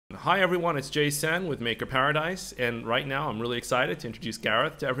Hi everyone, it's Jay Sen with Maker Paradise, and right now I'm really excited to introduce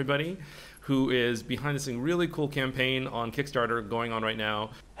Gareth to everybody, who is behind this really cool campaign on Kickstarter going on right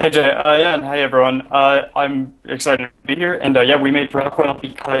now. Hey Jay, yeah, and hey everyone. I'm excited to be here, and yeah, we made Rockwell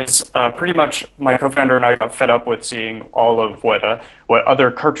because pretty much my co-founder and I got fed up with seeing all of what other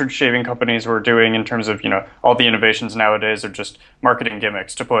cartridge shaving companies were doing in terms of all the innovations nowadays are just marketing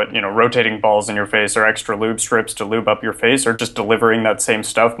gimmicks to put rotating balls in your face or extra lube strips to lube up your face, or just delivering that same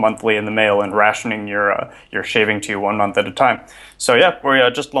stuff monthly in the mail and rationing your shaving to you 1 month at a time. So yeah, we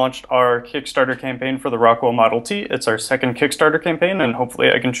just launched our Kickstarter campaign for the Rockwell Model T. It's our second Kickstarter campaign, and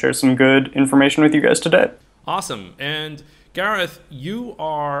hopefully I can share some good information with you guys today. Awesome. And Gareth, you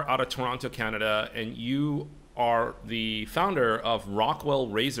are out of Toronto, Canada, and you are the founder of Rockwell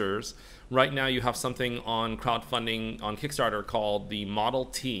Razors. Right now you have something on crowdfunding on Kickstarter called the Model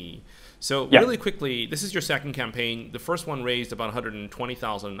T. So really quickly, this is your second campaign. The first one raised about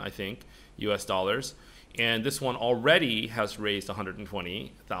 120,000, I think, US dollars. And this one already has raised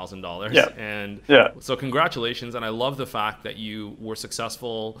 $120,000. Yeah. And so congratulations. And I love the fact that you were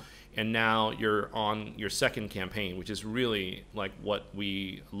successful and now you're on your second campaign, which is really like what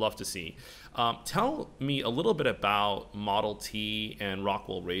we love to see. Tell me a little bit about Model T and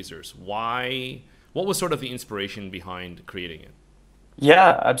Rockwell Razors. What was sort of the inspiration behind creating it?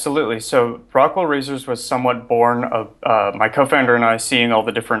 Yeah, absolutely. So Rockwell Razors was somewhat born of my co-founder and I seeing all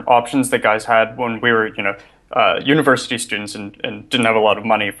the different options that guys had when we were, university students and didn't have a lot of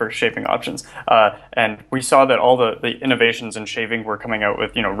money for shaving options. And we saw that all the innovations in shaving were coming out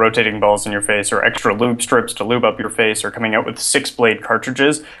with, rotating balls in your face or extra lube strips to lube up your face, or coming out with 6-blade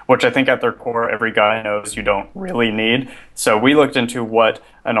cartridges, which I think at their core, every guy knows you don't really need. So we looked into what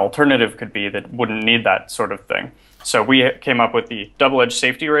an alternative could be that wouldn't need that sort of thing. So we came up with the double-edged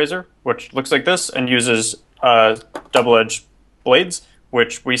safety razor, which looks like this and uses double-edged blades,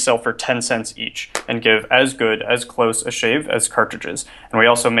 which we sell for 10 cents each and give as good, as close a shave as cartridges. And we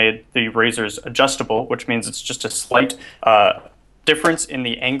also made the razors adjustable, which means it's just a slight difference in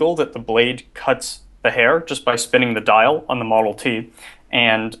the angle that the blade cuts the hair just by spinning the dial on the Model T.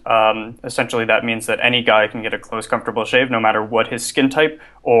 And essentially that means that any guy can get a close, comfortable shave no matter what his skin type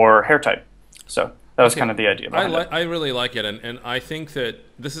or hair type. So that was kind of the idea behind it. I really like it, and I think that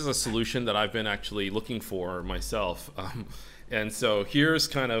this is a solution that I've been actually looking for myself. And so here's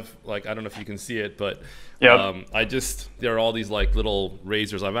kind of like, I don't know if you can see it, but there are all these like little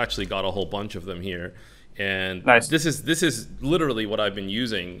razors. I've actually got a whole bunch of them here. And this is literally what I've been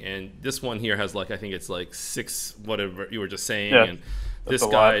using. And this one here has like, I think it's like 6, whatever you were just saying. And this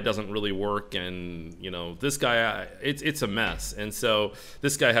guy doesn't really work, and this guy, it's a mess. And so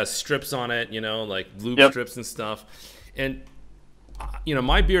this guy has strips on it, like lube strips and stuff. And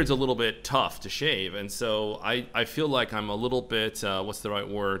my beard's a little bit tough to shave, and so I feel like I'm a little bit what's the right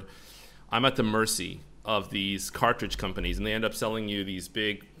word? I'm at the mercy of these cartridge companies, and they end up selling you these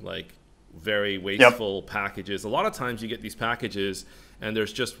big, like, very wasteful packages. A lot of times you get these packages and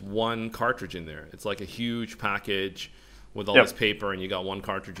there's just one cartridge in there. It's like a huge package with all this paper, and you got one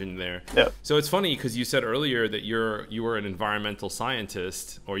cartridge in there. So it's funny because you said earlier that you were an environmental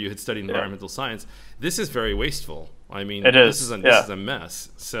scientist, or you had studied environmental science. This is very wasteful. I mean, this is a mess.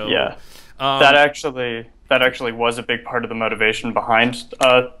 So that actually was a big part of the motivation behind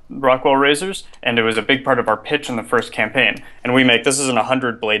Rockwell Razors, and it was a big part of our pitch in the first campaign. And this is an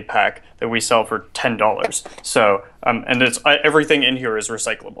 100-blade pack that we sell for $10. So and it's everything in here is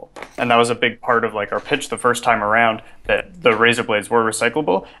recyclable, and that was a big part of like our pitch the first time around, that the razor blades were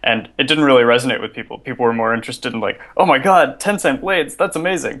recyclable. And it didn't really resonate with people. People were more interested in like, oh my god, 10-cent blades, that's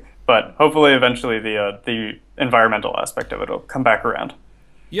amazing. But hopefully eventually the environmental aspect of it will come back around.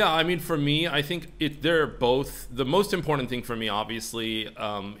 Yeah, I mean, for me, I think they're both. The most important thing for me, obviously,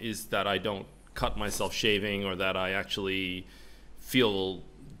 is that I don't cut myself shaving, or that I actually feel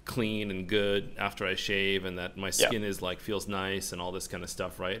clean and good after I shave, and that my skin is like feels nice and all this kind of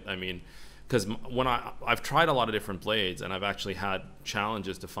stuff, right? I mean, because when I've tried a lot of different blades, and I've actually had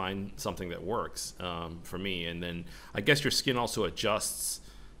challenges to find something that works for me. And then I guess your skin also adjusts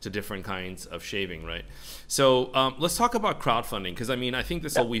to different kinds of shaving, right? So let's talk about crowdfunding, because I mean, I think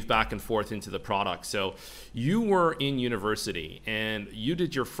this will weave back and forth into the product. So you were in university and you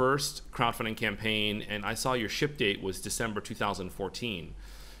did your first crowdfunding campaign, and I saw your ship date was December 2014.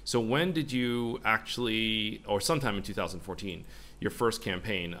 So when did you actually, or sometime in 2014, your first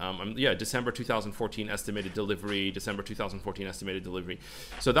campaign? December 2014 estimated delivery, December 2014 estimated delivery.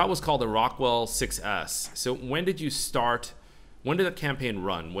 So that was called the Rockwell 6S. So when did you start? When did that campaign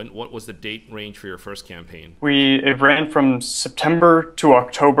run? What was the date range for your first campaign? It ran from September to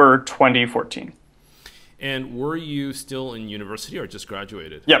October 2014. And were you still in university or just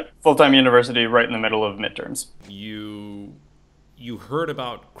graduated? Yep, full-time university, right in the middle of midterms. You heard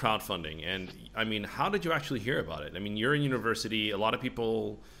about crowdfunding, and I mean, how did you actually hear about it? I mean, you're in university. A lot of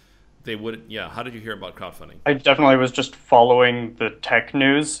people, yeah. How did you hear about crowdfunding? I definitely was just following the tech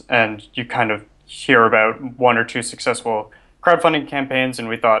news, and you kind of hear about one or two successful crowdfunding campaigns, and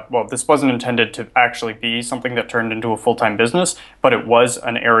we thought, well, this wasn't intended to actually be something that turned into a full-time business, but it was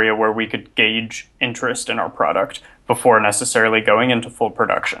an area where we could gauge interest in our product before necessarily going into full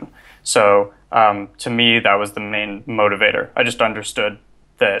production. So to me, that was the main motivator. I just understood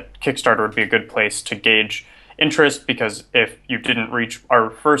that Kickstarter would be a good place to gauge interest, because if you didn't reach,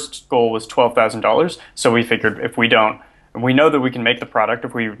 our first goal was $12,000. So we figured if we don't, we know that we can make the product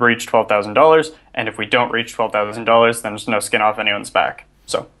if we reach $12,000, and if we don't reach $12,000, then there's no skin off anyone's back.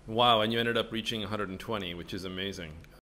 So wow, and you ended up reaching 120, which is amazing.